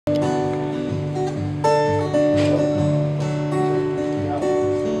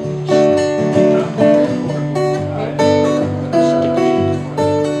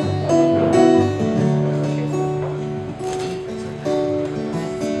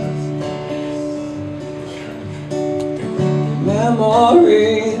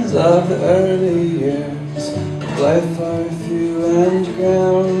memories of the early years of life are few and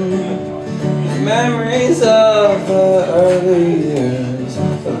grim. Memories of the early years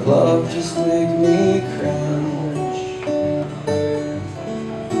of love just make me cringe.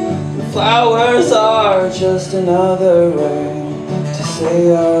 The flowers are just another way to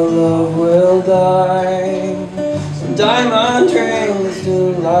say our love will die. Some diamond rings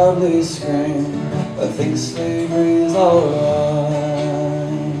do loudly scream, I think slavery's alright.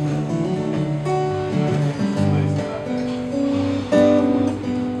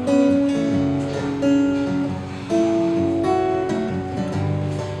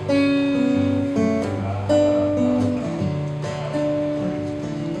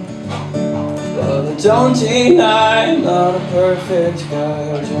 But I don't deny I'm not a perfect guy.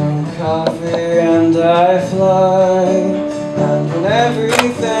 I drink coffee and I fly. And when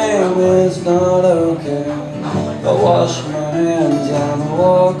everything is not okay, I wash my hands and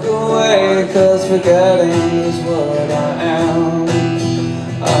walk away, 'cause forgetting is what I am.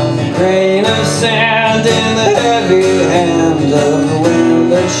 I'm a grain of sand in the heavy hand of the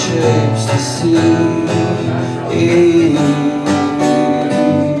wind that shapes the sea.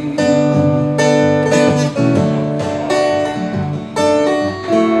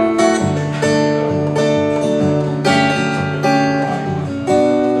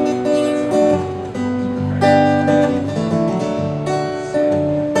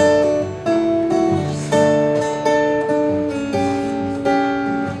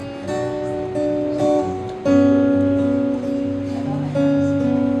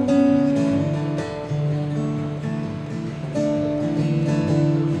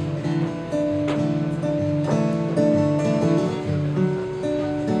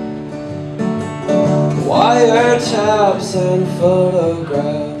 Wiretaps and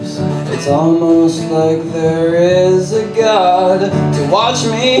photographs, it's almost like there is a God to watch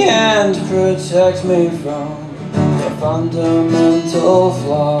me and protect me from the fundamental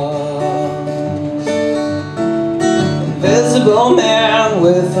flaws. Invisible man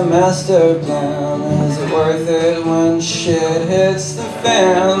with a master plan, is it worth it when shit hits the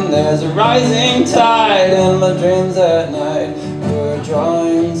fan? There's a rising tide in my dreams at night, your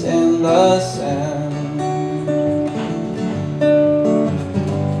drawings in the sand.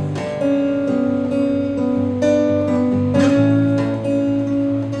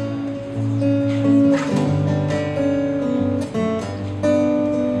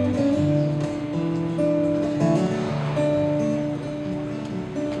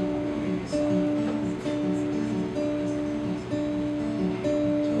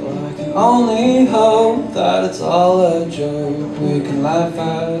 Only hope that it's all a joke we can laugh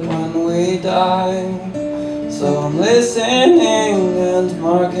at when we die. So I'm listening and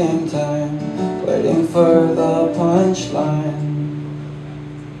marking time, waiting for the punchline.